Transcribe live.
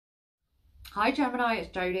Hi Gemini,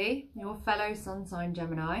 it's Jodie, your fellow sun sign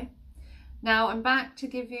Gemini. Now I'm back to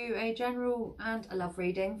give you a general and a love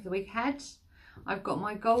reading for the week ahead. I've got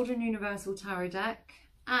my Golden Universal Tarot deck,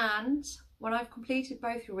 and when I've completed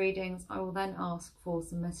both your readings, I will then ask for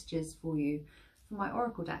some messages for you from my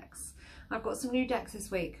Oracle decks. I've got some new decks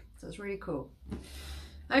this week, so it's really cool.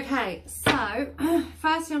 Okay, so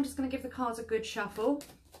firstly I'm just going to give the cards a good shuffle.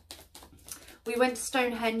 We went to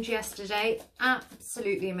Stonehenge yesterday,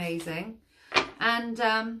 absolutely amazing. And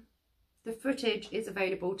the footage is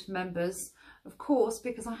available to members, of course,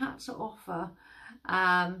 because I had to offer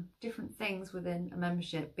different things within a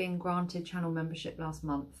membership, being granted channel membership last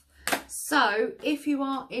month. So if you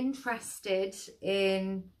are interested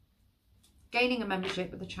in gaining a membership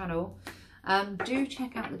with the channel, do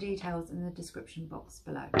check out the details in the description box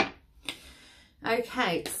below.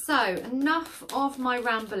 Okay, so enough of my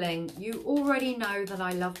rambling. You already know that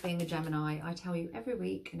I love being a Gemini. I tell you every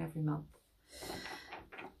week and every month.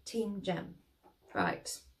 Team Gem. Right,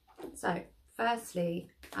 so firstly,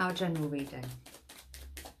 our general reading.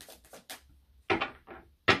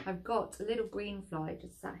 I've got a little green fly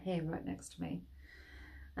just sat here right next to me,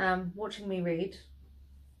 watching me read.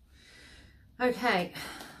 Okay,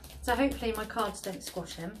 so hopefully my cards don't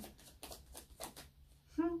squash him.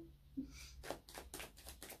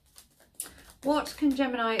 What can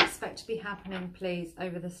Gemini expect to be happening, please,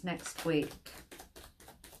 over this next week?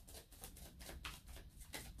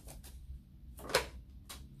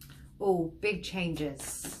 Oh, big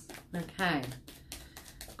changes. Okay.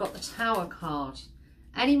 Got the Tower card.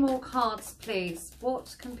 Any more cards, please?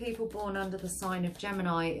 What can people born under the sign of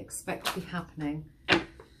Gemini expect to be happening?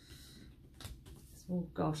 Oh,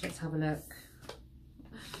 gosh, let's have a look.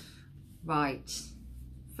 Right.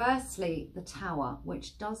 Firstly, the Tower,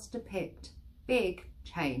 which does depict big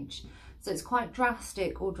change. So it's quite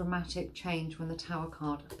drastic or dramatic change when the Tower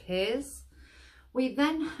card appears. We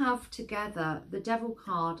then have together the Devil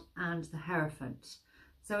card and the Hierophant.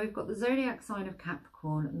 So we've got the zodiac sign of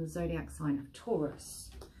Capricorn and the zodiac sign of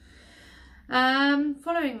Taurus.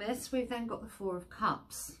 Following this, we've then got the Four of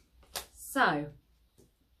Cups. So,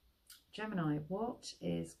 Gemini, what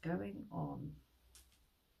is going on?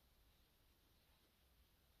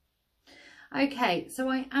 Okay, so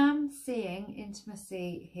I am seeing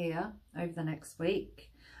intimacy here over the next week,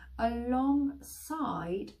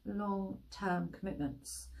 alongside long-term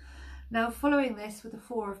commitments. Now, following this with the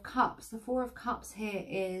Four of Cups, the Four of Cups here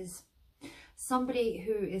is somebody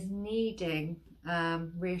who is needing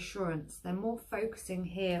reassurance. They're more focusing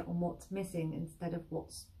here on what's missing instead of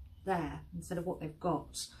what's there, instead of what they've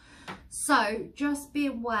got. So just be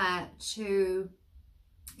aware to...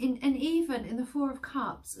 And even in the Four of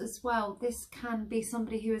Cups as well, this can be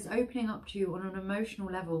somebody who is opening up to you on an emotional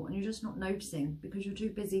level and you're just not noticing because you're too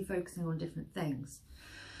busy focusing on different things.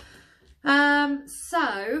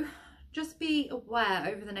 So just be aware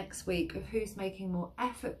over the next week of who's making more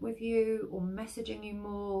effort with you or messaging you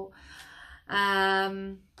more.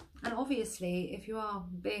 And obviously, if you are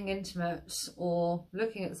being intimate or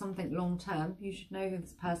looking at something long term, you should know who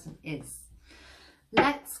this person is.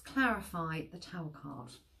 Let's clarify the Tower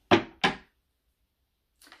card.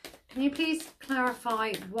 Can you please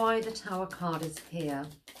clarify why the Tower card is here?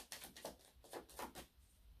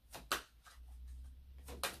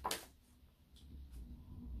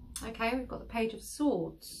 Okay, we've got the Page of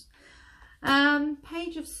Swords.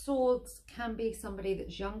 Page of Swords can be somebody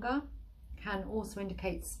that's younger, can also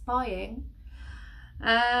indicate spying,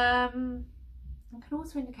 and can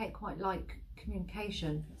also indicate quite like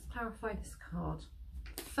communication. Let's clarify this card.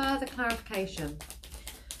 Further clarification.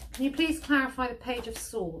 Can you please clarify the Page of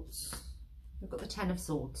Swords? We've got the Ten of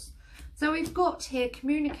Swords. So we've got here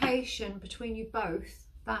communication between you both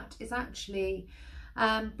that is actually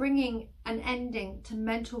bringing an ending to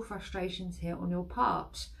mental frustrations here on your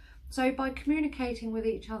part. So by communicating with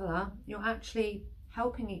each other, you're actually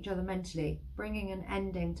helping each other mentally, bringing an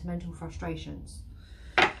ending to mental frustrations.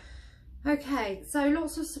 Okay, so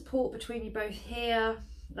lots of support between you both here.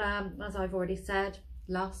 As I've already said,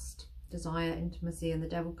 lust, desire, intimacy and the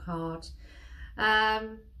Devil card.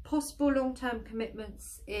 Possible long-term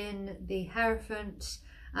commitments in the Hierophant,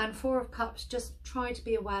 and Four of Cups. Just try to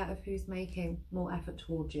be aware of who's making more effort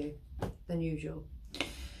towards you than usual.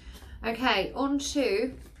 Okay, on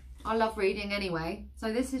to our love reading anyway.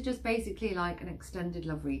 So this is just basically like an extended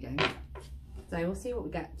love reading. So we'll see what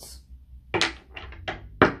we get.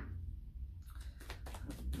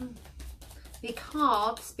 The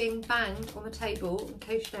cards being banged on the table, in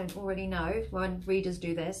case you don't already know, when readers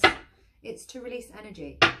do this, it's to release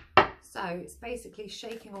energy. So it's basically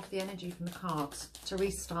shaking off the energy from the cards to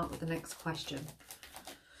restart with the next question.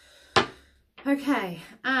 Okay,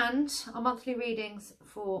 and our monthly readings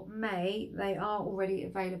for May, they are already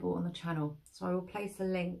available on the channel. So I will place a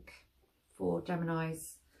link for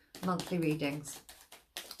Gemini's monthly readings.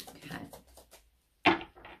 Okay.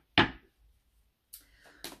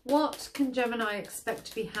 What can Gemini expect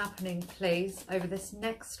to be happening, please, over this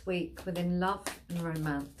next week within love and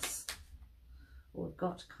romance? Well, we've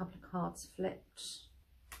got a couple of cards flipped.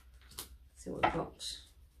 Let's see what we've got.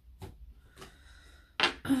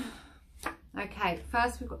 Okay,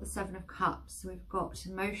 first we've got the Seven of Cups. So we've got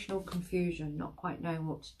emotional confusion, not quite knowing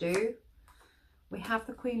what to do. We have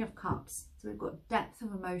the Queen of Cups. So we've got depth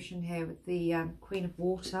of emotion here with the Queen of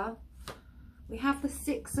Water. We have the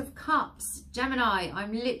Six of Cups. Gemini,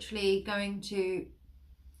 I'm literally going to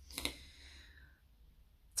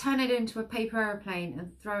turn it into a paper aeroplane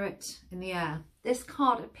and throw it in the air. This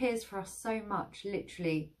card appears for us so much,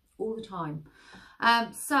 literally all the time.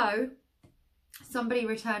 So somebody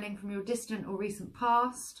returning from your distant or recent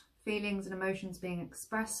past, feelings and emotions being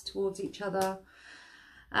expressed towards each other,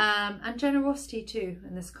 and generosity too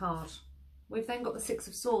in this card. We've then got the Six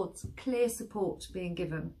of Swords, clear support being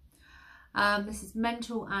given. This is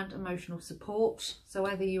mental and emotional support, so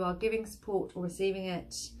whether you are giving support or receiving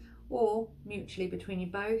it, or mutually between you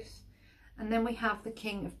both. And then we have the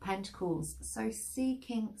King of Pentacles, so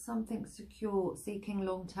seeking something secure, seeking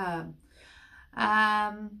long term.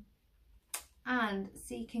 And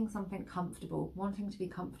seeking something comfortable, wanting to be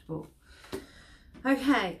comfortable.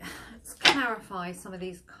 Okay, let's clarify some of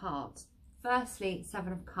these cards. Firstly,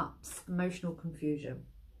 Seven of Cups, emotional confusion.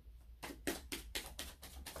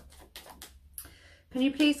 Can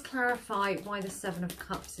you please clarify why the Seven of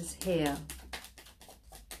Cups is here?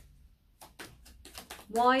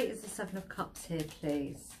 Why is the Seven of Cups here,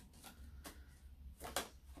 please?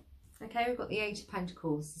 Okay, we've got the Eight of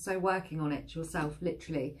Pentacles, so working on it yourself,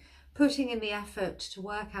 literally. Putting in the effort to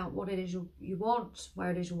work out what it is you want, where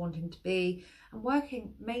it is you're wanting to be, and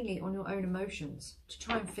working mainly on your own emotions to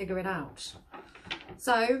try and figure it out.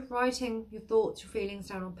 So writing your thoughts, your feelings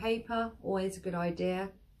down on paper, always a good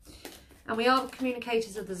idea. And we are the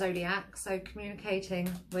communicators of the zodiac, so communicating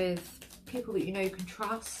with people that you know you can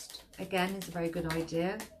trust, again, is a very good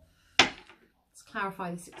idea. Let's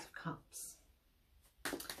clarify the Six of Cups.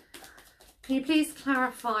 Can you please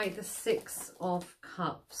clarify the Six of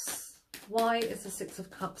Cups? Why is the Six of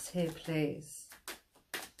Cups here, please?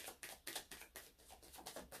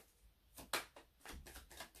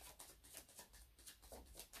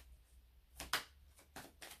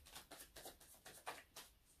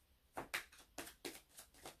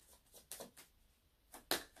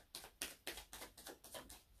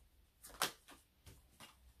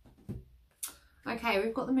 Okay,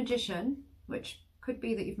 we've got the Magician, which could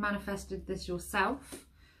be that you've manifested this yourself,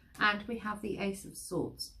 and we have the Ace of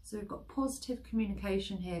Swords. So we've got positive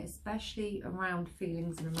communication here, especially around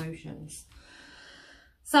feelings and emotions.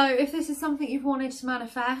 So if this is something you've wanted to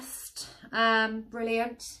manifest,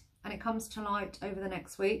 brilliant, and it comes to light over the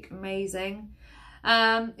next week, amazing.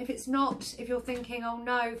 If it's not, if you're thinking, oh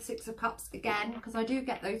no, Six of Cups again, because I do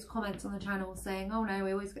get those comments on the channel saying, oh no,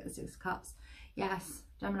 we always get the Six of Cups. Yes,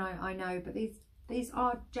 Gemini, I know, but these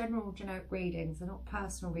are general generic readings, they're not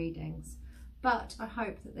personal readings, but I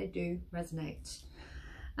hope that they do resonate.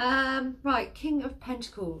 Right, King of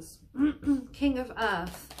Pentacles, King of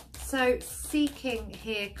Earth. So seeking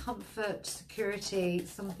here comfort, security,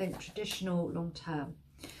 something traditional, long term.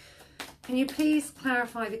 Can you please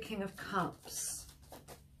clarify the King of Cups?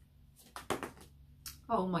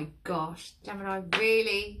 Oh my gosh, Gemini,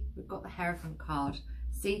 really? We've got the Hierophant card.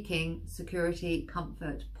 Seeking security,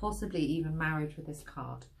 comfort, possibly even marriage with this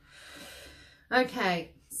card.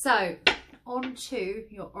 Okay, so on to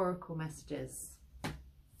your oracle messages.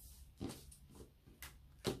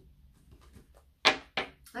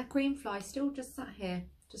 That green fly still just sat here,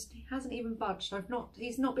 he hasn't even budged.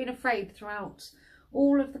 He's not been afraid throughout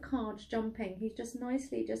all of the cards jumping. He's just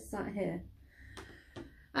nicely just sat here.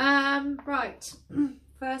 Right,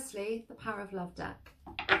 firstly, the Power of Love deck.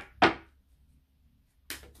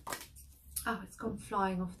 Oh, it's gone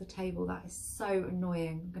flying off the table. That is so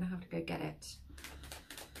annoying. I'm going to have to go get it.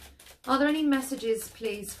 Are there any messages,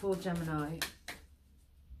 please, for Gemini?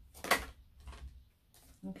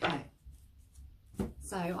 Okay.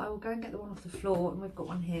 So I will go and get the one off the floor, and we've got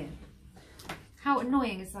one here. How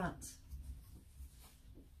annoying is that?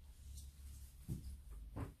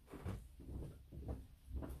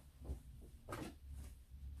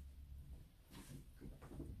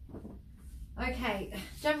 Okay,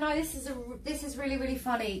 Gemini, this is really, really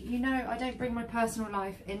funny. You know, I don't bring my personal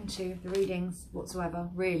life into the readings whatsoever,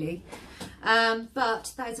 really.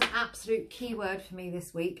 But that is an absolute key word for me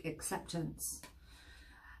this week, acceptance.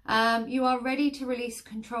 You are ready to release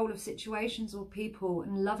control of situations or people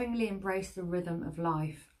and lovingly embrace the rhythm of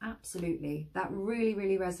life. Absolutely. That really,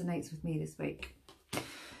 really resonates with me this week.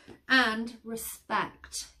 And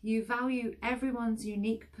respect. You value everyone's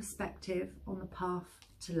unique perspective on the path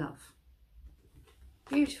to love.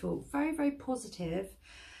 Beautiful. Very, very positive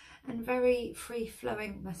and very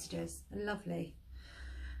free-flowing messages. Lovely.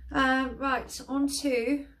 Right, on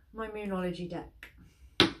to my Moonology deck.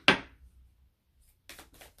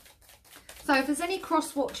 So if there's any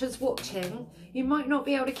cross watchers watching, you might not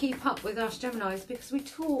be able to keep up with us Geminis because we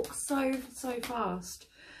talk so fast.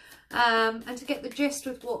 And to get the gist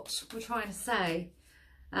with what we're trying to say.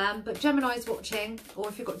 But Gemini's watching, or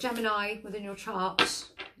if you've got Gemini within your chart,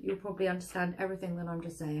 you'll probably understand everything that I'm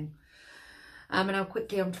just saying. And how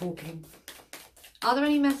quickly I'm talking. Are there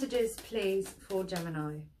any messages, please, for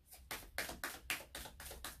Gemini?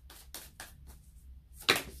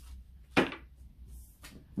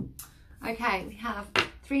 Okay, we have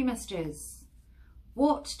 3 messages.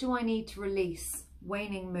 What do I need to release?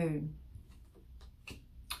 Waning moon.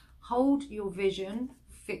 Hold your vision,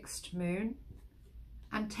 fixed moon,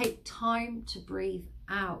 and take time to breathe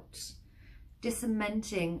out.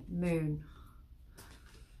 Dissementing moon.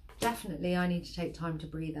 Definitely I need to take time to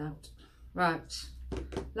breathe out. Right,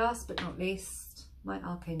 last but not least, my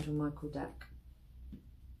Archangel Michael deck.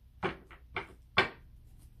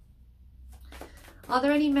 Are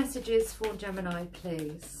there any messages for Gemini,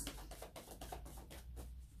 please?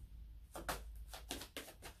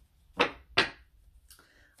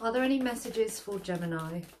 Are there any messages for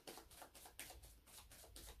Gemini?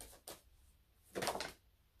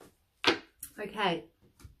 Okay.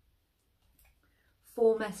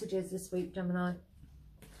 4 messages this week, Gemini.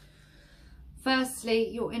 Firstly,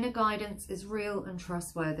 your inner guidance is real and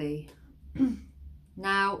trustworthy.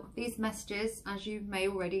 Now, these messages, as you may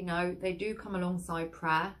already know, they do come alongside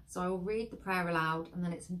prayer. So I will read the prayer aloud and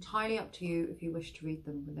then it's entirely up to you if you wish to read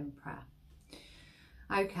them within prayer.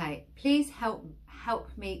 Okay, please help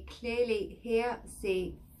me clearly hear,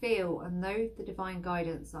 see, feel and know the divine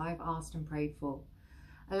guidance that I've asked and prayed for.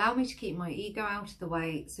 Allow me to keep my ego out of the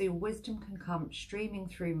way so your wisdom can come streaming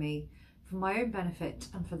through me for my own benefit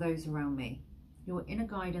and for those around me. Your inner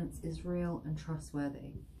guidance is real and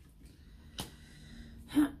trustworthy.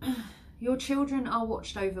 Your children are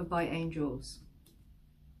watched over by angels.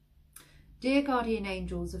 Dear guardian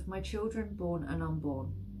angels of my children born and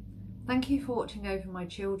unborn, thank you for watching over my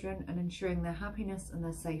children and ensuring their happiness and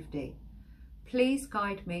their safety. Please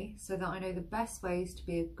guide me so that I know the best ways to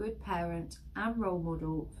be a good parent and role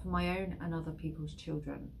model for my own and other people's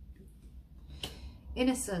children.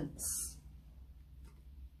 Innocence.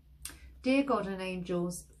 Dear God and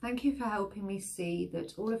angels, thank you for helping me see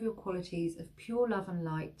that all of your qualities of pure love and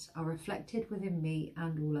light are reflected within me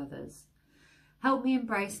and all others. Help me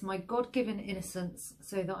embrace my God-given innocence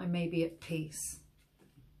so that I may be at peace.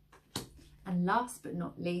 And last but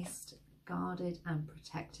not least, guarded and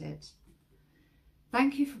protected.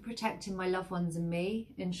 Thank you for protecting my loved ones and me,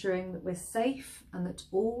 ensuring that we're safe and that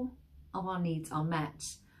all of our needs are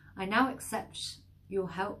met. I now accept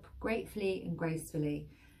your help gratefully and gracefully,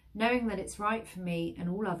 knowing that it's right for me and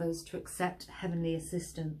all others to accept heavenly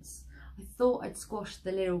assistance. I thought I'd squash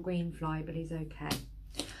the little green fly, but he's okay.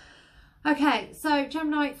 Okay, so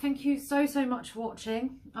Gemini, thank you so much for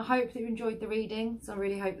watching. I hope that you enjoyed the readings. I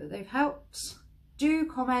really hope that they've helped. Do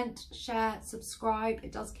comment, share, subscribe.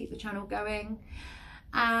 It does keep the channel going.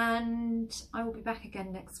 And I will be back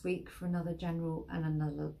again next week for another general and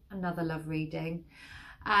another love reading.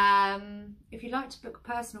 If you'd like to book a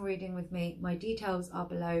personal reading with me, my details are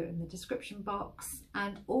below in the description box,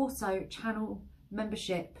 and also channel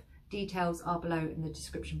membership details are below in the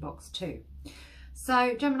description box too.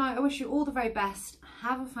 So Gemini, I wish you all the very best.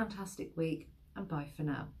 Have a fantastic week and bye for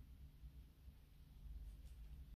now.